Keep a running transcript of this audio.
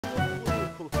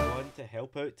to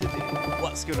help out today.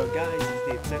 What's going on, guys? It's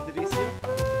Dave Cinderies here.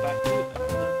 Welcome back to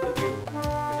another video.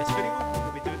 In this video, we're going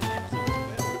to be doing episode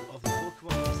 12 of the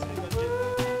Pokemon Mystery Dungeon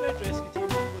Red Rescue Team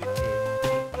Upload 10.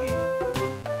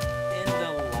 In the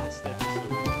last episode,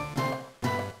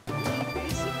 we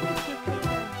basically took a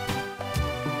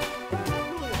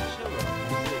really chill up.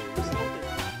 We still did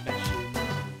missions,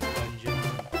 dungeons,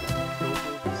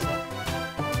 locals and stuff.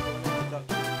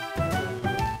 Introduction to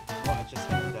what I just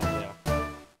hinted at there.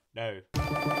 Now,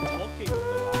 talking of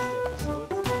the last episode,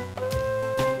 I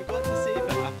forgot to save it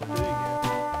after doing it.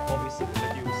 Obviously the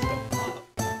video is still up,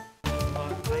 but I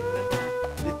never,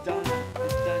 the dungeons,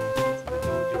 the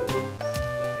dojos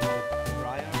that I did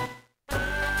prior,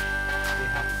 they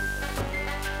haven't been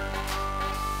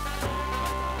done.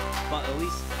 But at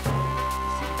least,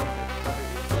 see what I did for the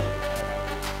video,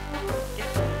 get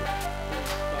those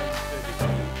done pretty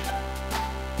good,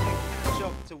 and catch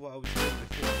up to what I was doing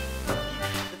before.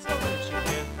 It's not much in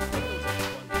here. I think there was only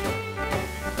one.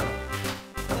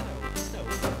 Still.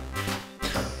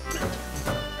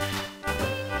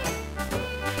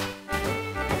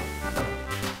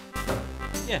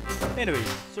 Yeah, anyways,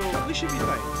 so we should be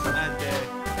fine. And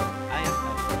I am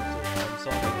not, so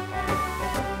I'm sorry if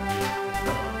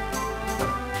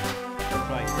I'm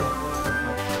trying to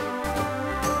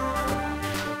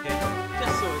okay?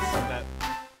 Just so it's a bit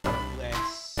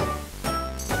less.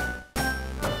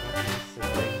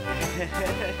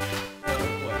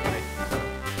 Well,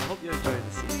 I hope you're enjoying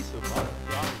the series so far. If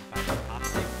you are,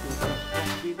 fantastic. Feel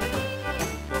free to drop me a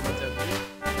link, comment down below,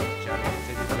 channel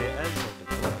continue the way it is, or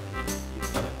develop and you can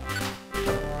share.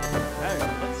 Now,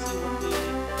 let's see what the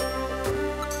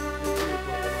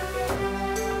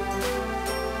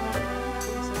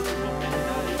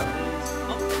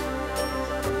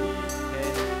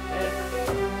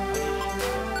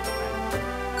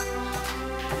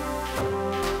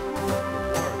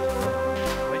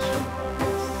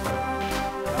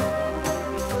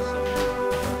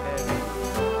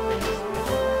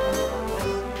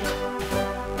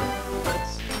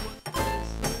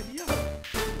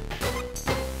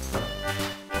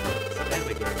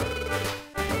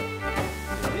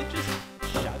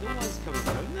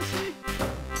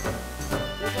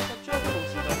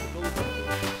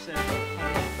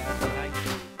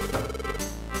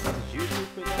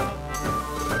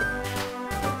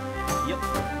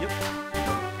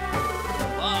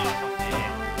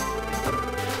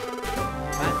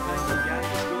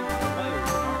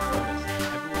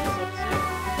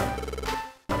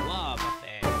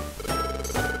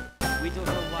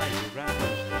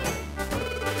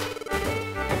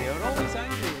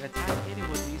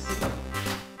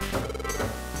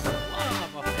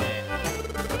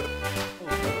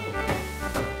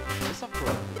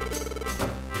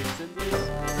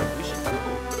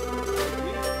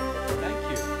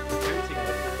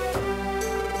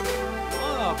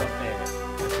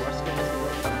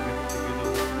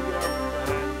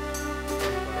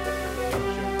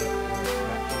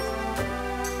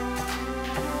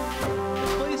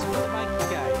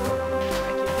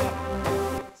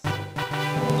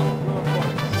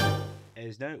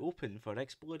now open for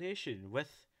exploration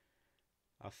with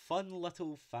a fun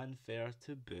little fanfare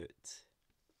to boot.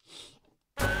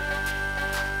 There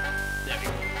we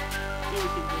go. So we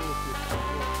can go to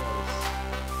Uproar Forest.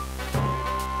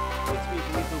 Once we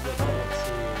leave over there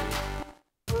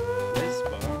to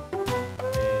Whisper,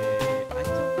 I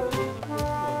don't know the Pokemon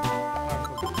apart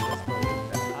from Whisper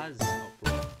that has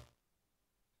Uproar.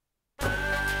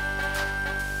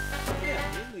 Yeah,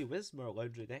 mainly Whisper,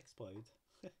 Loudred, Exploud.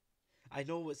 I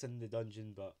know what's in the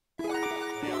dungeon, but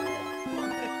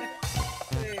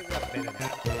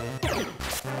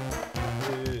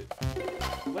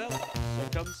well, so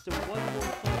it comes to one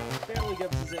more point, barely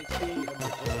gives us XP, and we're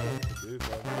just going to move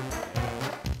on.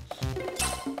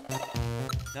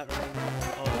 That reminds me,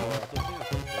 oh, I don't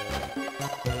think I've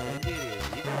got the end area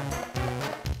either.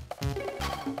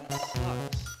 That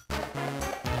sucks.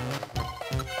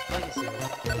 Like I said,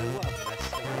 I know what I've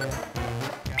missed again.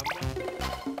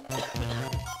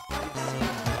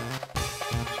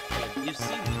 You've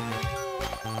seen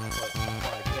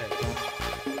what I did.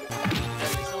 And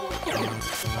it's all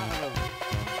just a matter of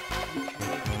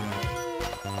recreating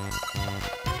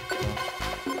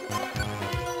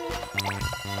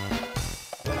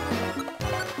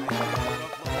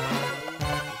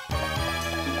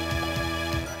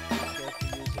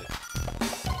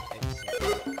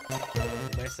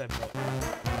unless I'm not.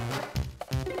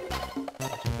 I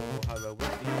don't know how I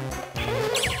would be.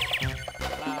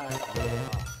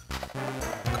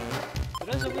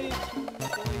 There's a way to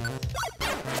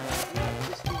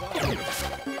just do that.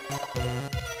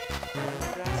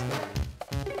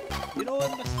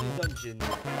 in Mystery Dungeon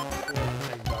before the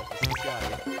time darkness, this guy.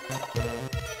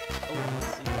 Oh, let's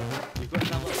see. We've got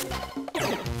that little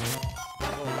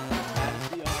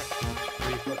fantasy arc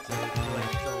where you've got to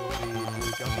collect all the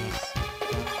blue gummies.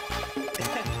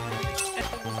 If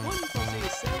there was one for say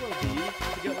Cellar Bee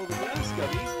to get all the grass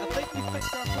gummies, I think we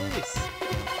picked our place.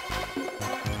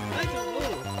 I don't know.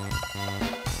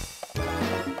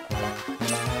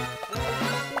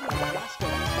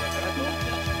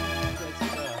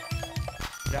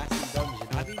 Grassy dungeon.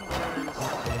 I mean, I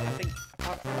think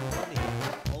apart from the money,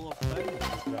 all I've found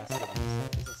is grass gummies.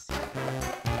 There's a secret.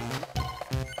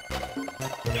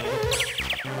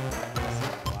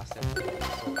 Last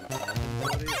episode, I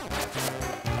did.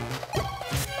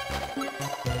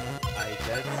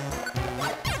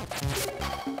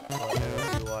 But I never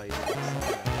realised it's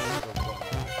still got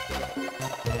back.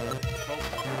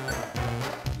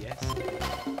 Yes.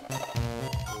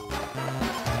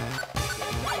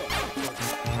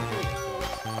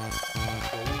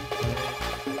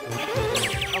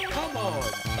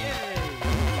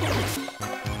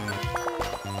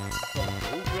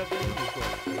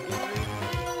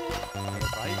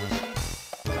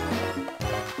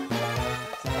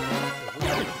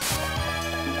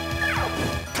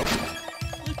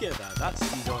 That's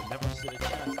Wynaut, never stood a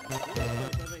chance.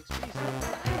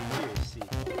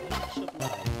 Much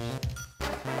obliged.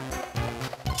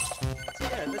 So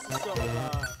yeah, this is sort of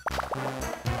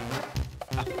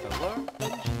a filler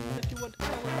dungeon, if you want to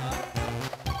call it that.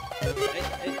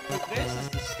 It progresses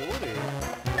the story,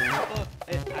 but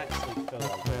it actually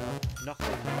filler where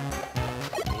nothing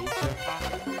major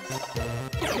happens.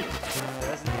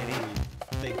 There isn't any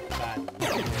big bad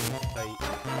fight.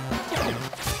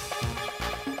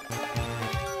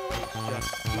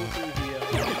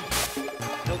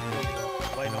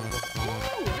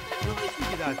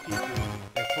 People,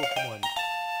 Pokemon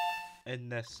in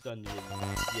this dungeon.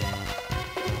 Yeah.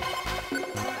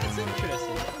 That's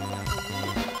interesting.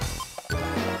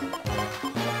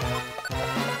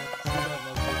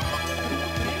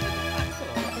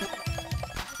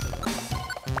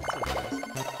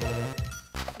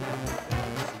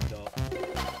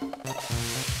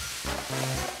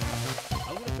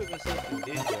 I'm gonna put myself in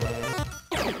danger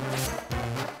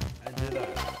and do that.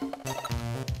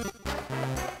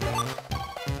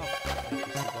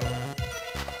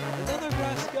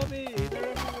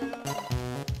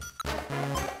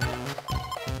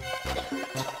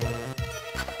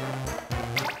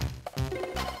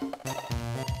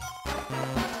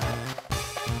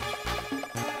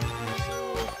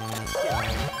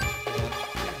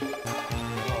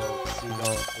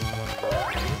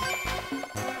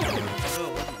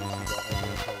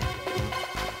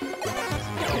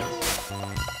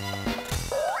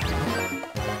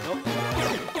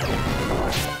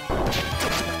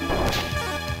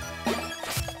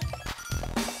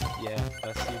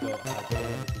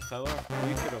 Power.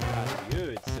 We could have had you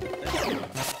instead of this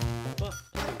one, but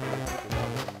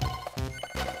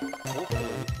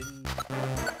hopefully we can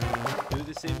do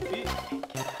the same feat.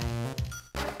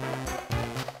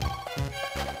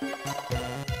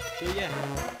 So yeah,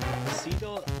 the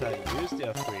Wynaut that used the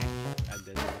earthquake and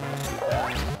then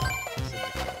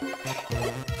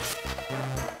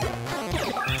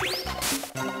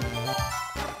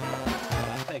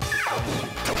that begs the question,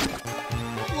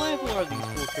 what level are these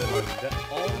Pokemon that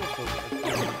all of them are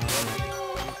doing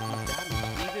damage,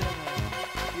 even a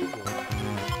human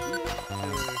who's weak to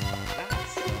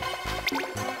rats?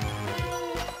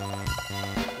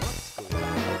 What's going on?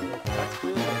 That's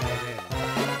clearly a dead end.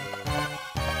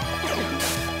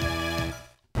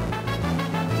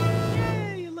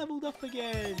 Yay! You leveled up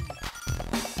again!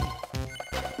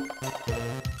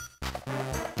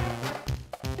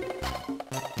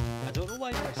 I don't know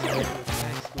why my special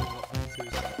attacks going up into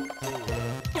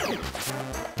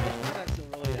that's not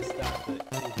really a stat that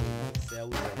Google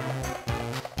sells in.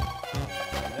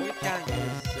 Now we can't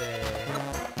use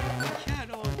we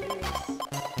cannot use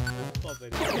club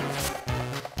anymore.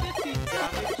 15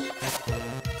 damage.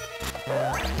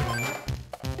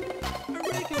 A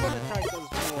regular attack does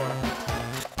more.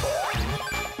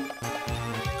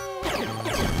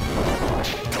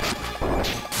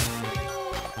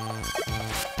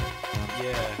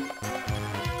 Yeah.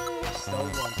 I still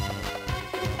want to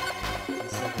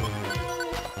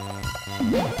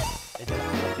it is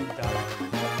looking down.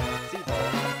 See though,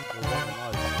 we're running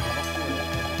out.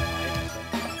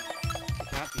 It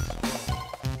can't be strong.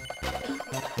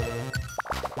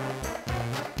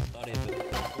 Sorry about the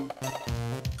problem.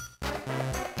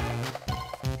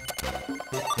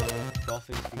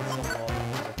 Dolphin's been somewhat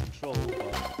under control,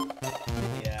 but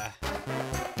yeah.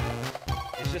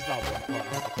 It's just not one part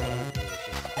of the control, it's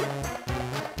just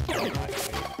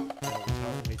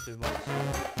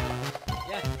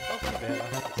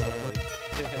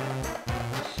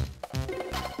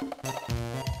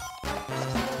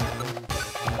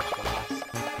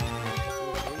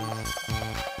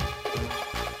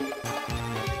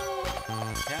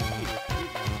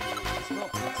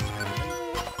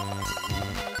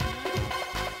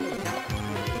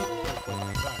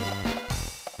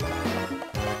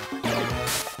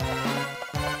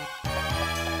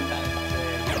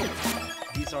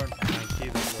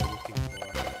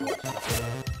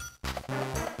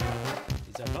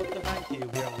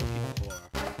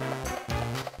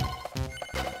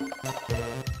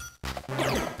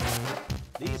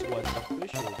these ones are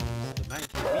pushovers. The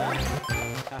Mankey we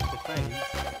have to find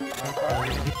are part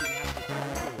of the Making Happy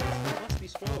Forest. They must be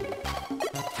strong.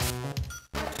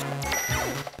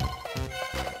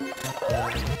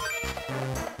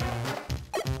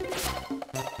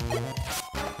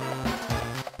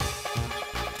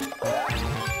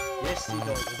 Yes,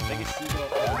 Seagull, the biggest seagull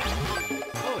ever seen.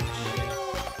 Oh, shit.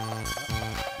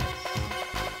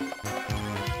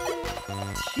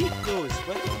 Keep those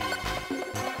with you.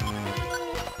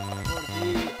 For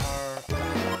they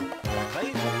are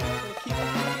vital for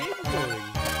keeping the game going.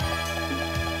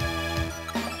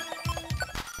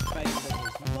 Find them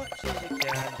as much as you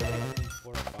can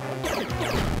for a while.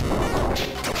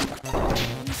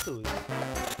 Use those.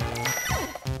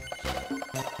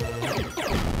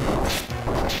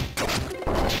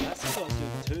 That's also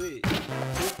two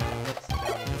hits down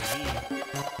on the knee.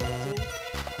 So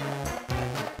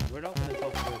we're not going to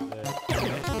talk about the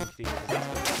connection fee because that's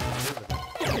what we're going to do with it.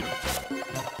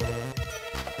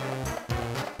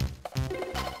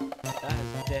 That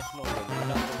is definitely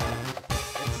nothing.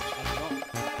 I'm not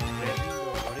threatening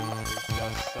or worried. It's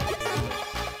just something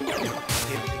that's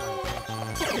came to my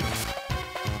attention.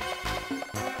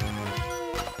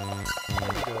 There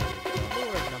we go.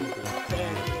 Lower number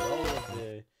 10.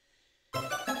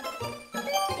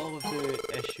 All of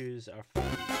the issues are fine.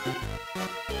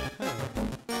 Huh.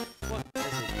 What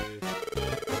is it, you?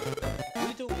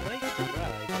 We don't like to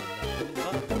brag on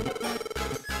that, but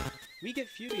we get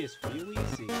furious real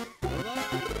easy. Know that?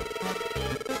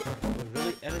 What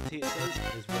really irritates us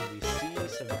is when we see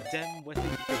some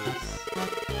dim-witted face.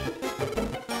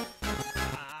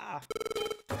 Ah!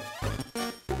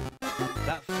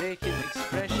 That faking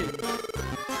expression.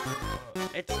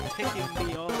 It's ticking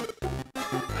me off.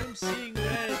 I'm seeing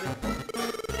red.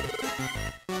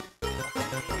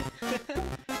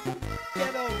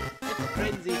 Get on! It's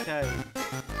frenzy time.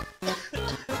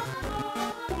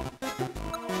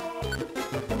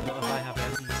 Not if I have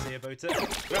anything to say about it.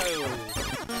 Row!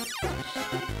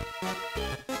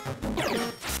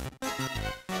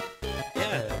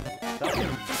 Yeah, that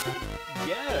one.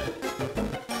 Yeah!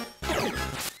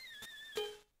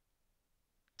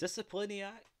 Disciplinary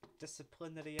act. That's it!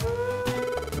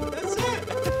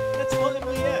 That's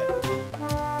literally it!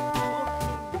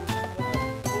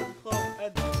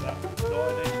 And that's that.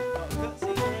 Nodding, not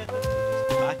cutscene or anything,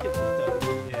 just back it down the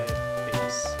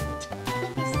face.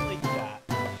 Just like that.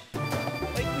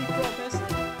 Like we promised,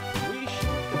 we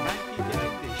showed the Mankey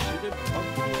gang they shouldn't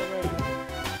monkey around.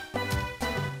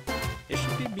 It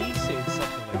should be me saying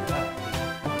something like that.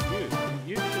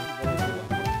 You shouldn't really know what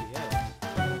monkey is.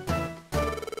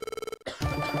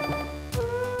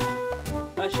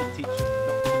 That should teach you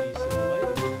not to be so late.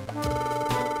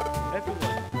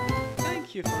 Everyone,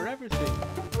 thank you for everything.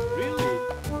 Really.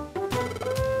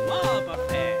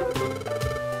 Wobbuffet.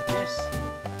 Yes,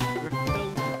 we're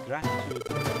filled with gratitude.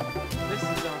 This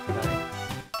is our thanks.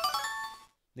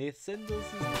 Nathindles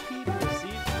is the key to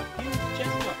receive a huge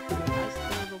chestnut as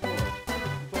their reward.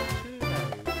 We've got two now.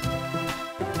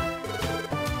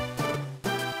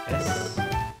 Yes. A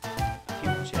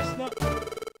huge chestnut?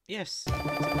 Yes, it's a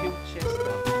huge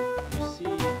chestnut. You see,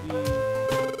 we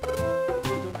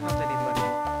don't have any money.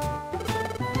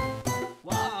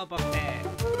 Wobbuffet!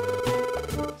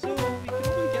 So we can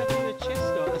only give you the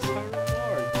chestnut as our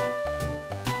reward.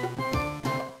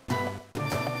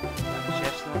 That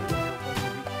chestnut will help us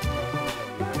reach further than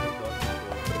we've ever gone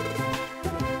before.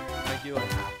 Are you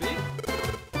unhappy?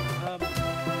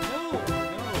 No.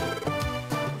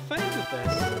 We're fine with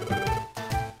this.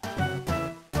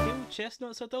 Huge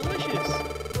chestnuts are delicious.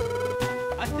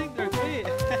 I think they're great.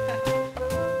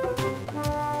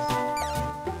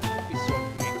 Be so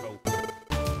grateful.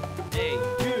 Hey,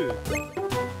 you!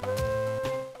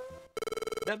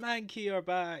 The Mankey are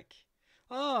back.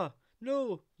 Ah,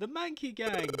 no, the Mankey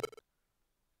gang.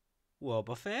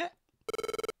 Wobbuffet?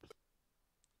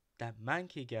 That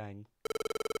Mankey gang.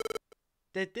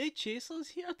 Did they chase us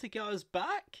here to get us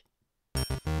back?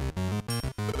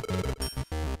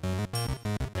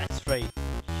 That's right,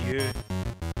 you.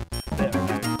 Better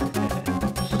now.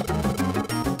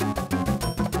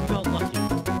 You got lucky.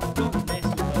 Don't mess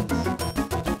with us. You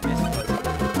don't mess with us.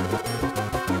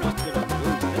 We're not gonna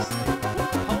lose this thing.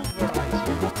 We'll pulverize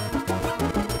you.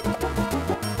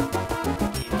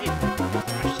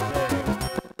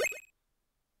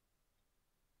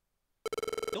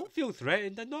 Don't feel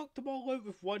threatened. I knocked them all out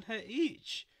with one hit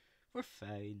each. We're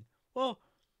fine. Well,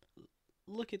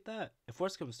 look at that. If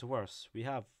worse comes to worse, we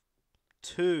have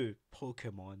two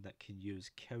Pokemon that can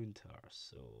use counter,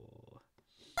 so...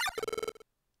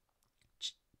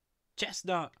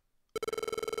 Chestnut!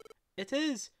 It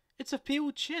is! It's a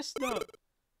pale chestnut!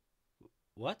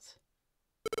 What?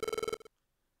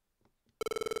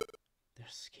 They're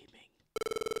scheming.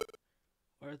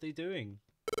 What are they doing?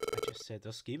 I just said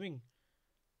they're scheming.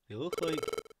 They look like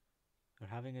they're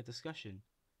having a discussion.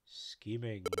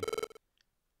 Scheming.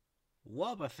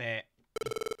 Wobbuffet!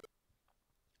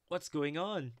 What's going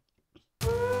on?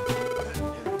 Listen.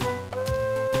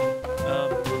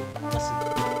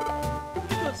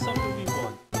 You've got something we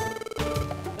want.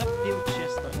 That pale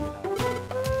chestnut you have.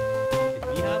 Can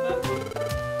we have it?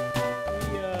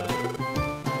 We,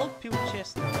 love pale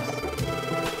chestnuts.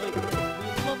 Like, we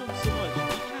love them so much. We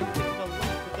can't think of a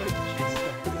life without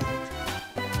chestnuts.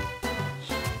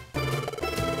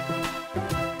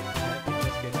 Can't we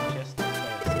just get chestnuts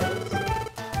by ourselves?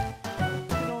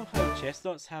 You know how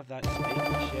chestnuts have that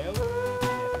spiky shell?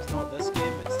 If it's not this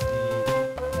game, it's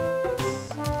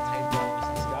Time Darkness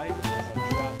in the Sky, which has a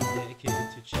trap dedicated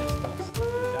to chestnuts to do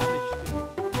damage to.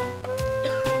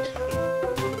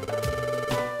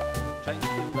 Trying to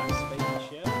kill that spiky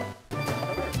shell, it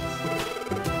hurts.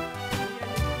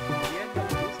 We end up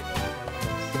losing our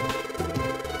tempers.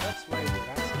 That's why we're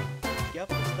asking, give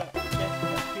us that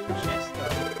chestnut, pale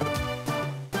chestnut.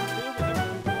 Do whatever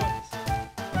we want.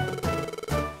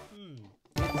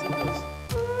 It's in us.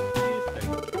 What do you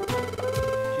think?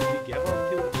 Should we give our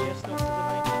pale chestnut to the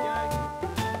Mankey gang?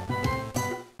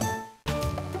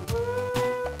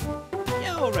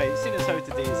 Yeah, alright, seeing as how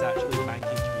today is actually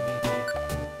Mankey Community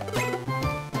Day.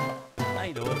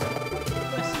 I know.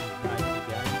 Listen, Mankey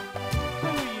gang, how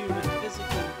are you with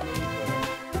physical labour?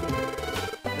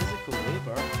 Physical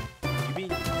labour? You mean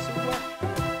muscle work?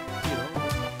 You know,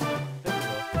 stuff to think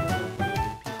of when people move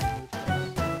house.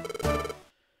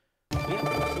 We have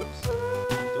muscles.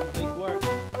 Don't like work.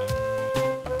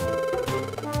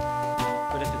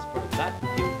 But if it's for that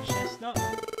pale chestnut,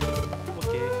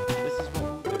 okay, this is what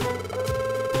we'll do.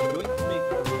 We're going to make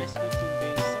our rescue team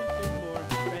base something more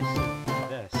impressive than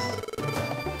this.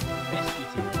 Rescue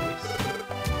team base.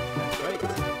 That's right.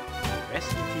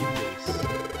 Rescue team base.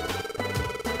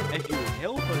 If you would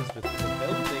help us with the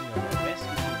building of our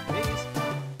rescue team base,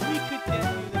 we could get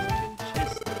you this pale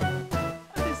chestnut.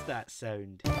 How does that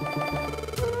sound?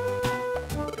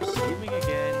 You're scheming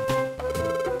again.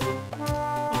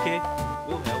 Okay,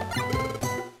 we'll help.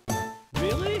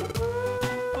 Really?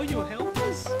 Oh, you'll help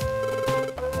us?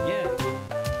 Yeah,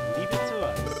 leave it to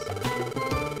us.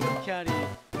 We'll carry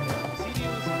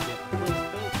materials and get the place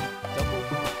built double.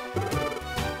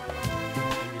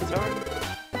 In return,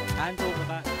 hand over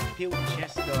that pale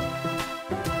chestnut.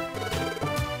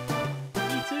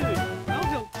 Me too. I'll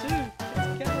help too.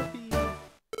 It's Canopy.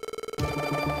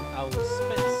 I'll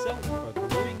spit silk for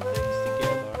gluing things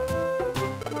together.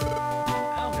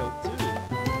 I'll help too.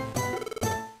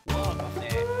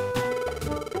 Wobbuffet.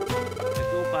 To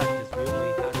go back because we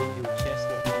only had a pale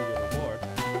chestnut for your reward.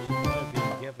 She's now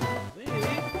being given away.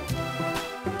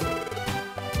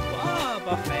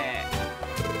 Wobbuffet.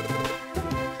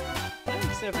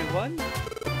 Thanks everyone.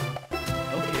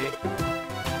 Okay.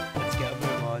 Let's get a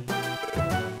move on.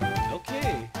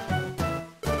 Okay.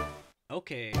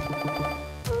 Okay.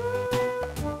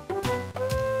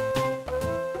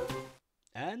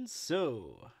 And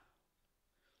so,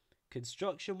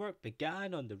 construction work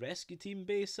began on the rescue team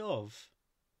base of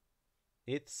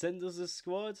 8th Cinders'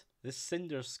 squad, the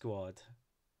Cinder Squad.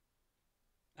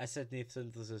 I said 8th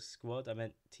Cinders' squad, I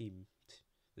meant team.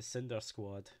 The Cinder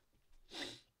Squad.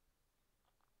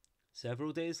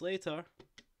 Several days later.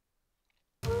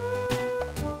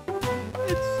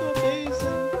 It's so amazing!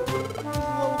 There's a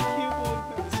little cubone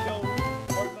with a skull,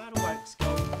 or Marowak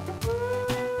skull.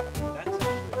 That's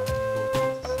actually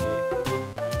difficult to say.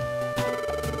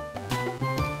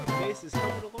 Her face is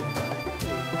covered along with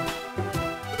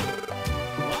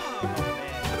wow,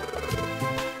 man!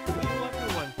 We owe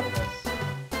everyone for this.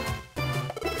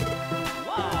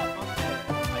 Wow, man!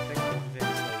 I think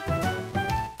Wobbuffet's like,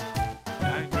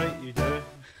 dang right you do.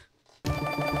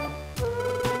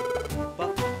 But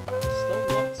there's still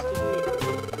lots to do.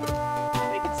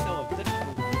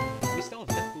 We still have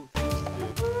difficult things to do.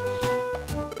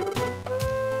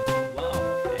 Wow,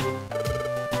 okay.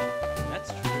 That's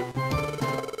true.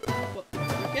 But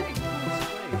we're getting close,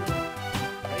 right?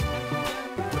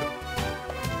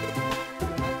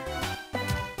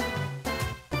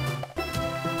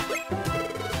 Right,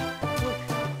 look,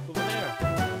 over there.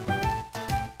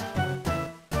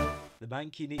 The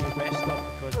Mankey need to rest up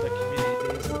because their community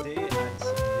day is today, and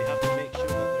they have to make sure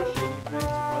that their shiny friends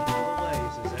run for their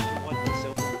lives, as everyone,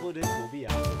 myself included, will be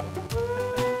after them.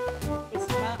 What's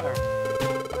the matter?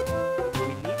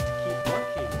 We need to keep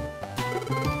working.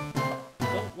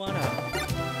 Don't wanna.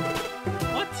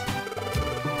 What?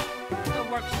 That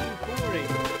work's too boring.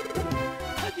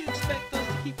 How do you expect us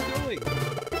to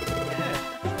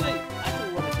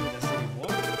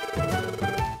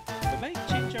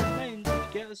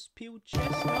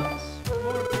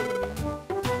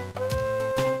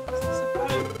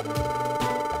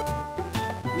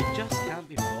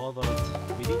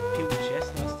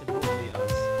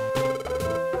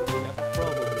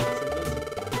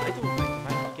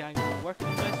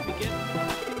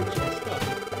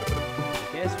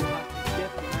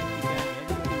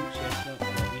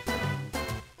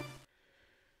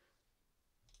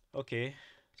Okay,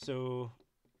 so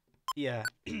yeah,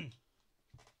 I'm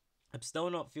still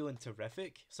not feeling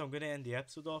terrific, so I'm going to end the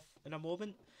episode off in a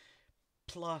moment.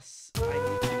 Plus, I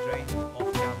need to grind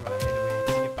off camera anyway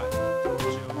to get back to the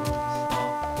dojo and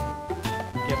stuff.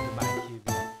 Give the Mankey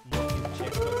the more fuel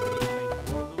chestnuts. I need to find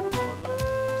more of them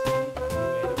so I need to go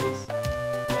anyways.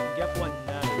 I can give one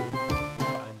now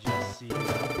and just see. And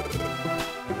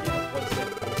yeah, one step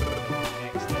closer to the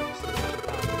next episode should have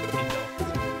enough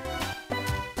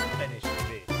to finish the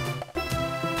base.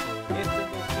 So everything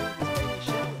goes good, this tiny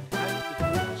shell and the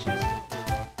fuel chestnut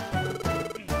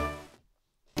over.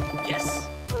 Yes!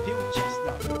 Peeled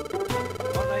chestnut!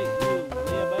 Alright, you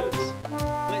layabouts,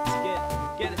 let's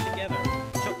get it together.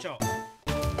 Chop chop!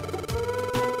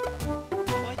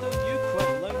 Why don't you quit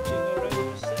lounging around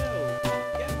yourself?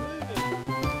 Get moving!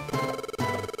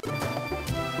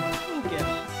 We'll get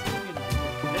hustling and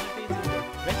renovating your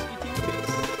rescue team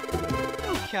base.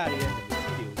 We'll carry in the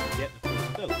materials and get the place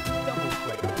built double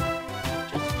quick.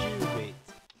 Just you wait.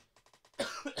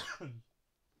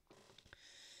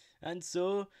 And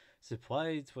so,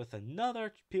 supplied with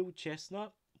another peeled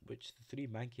chestnut, which the three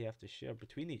Mankey have to share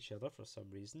between each other for some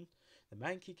reason, the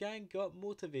Mankey gang got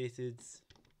motivated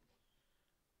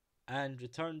and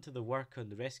returned to the work on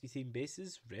the rescue team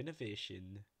base's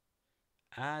renovation.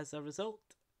 As a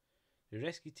result, the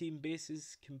rescue team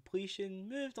base's completion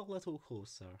moved a little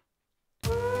closer.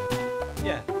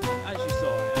 Yeah, as you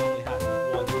saw, I only had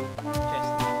one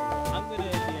chestnut, so I'm going to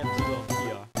end the episode off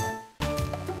here.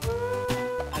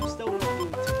 I'm still not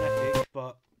feeling terrific,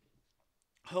 but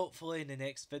hopefully in the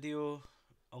next video,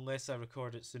 unless I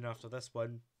record it soon after this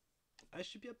one, I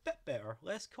should be a bit better,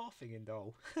 less coughing and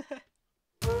all.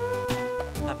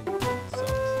 Having a cold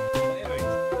sucks. But anyways,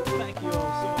 thank you all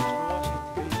so much for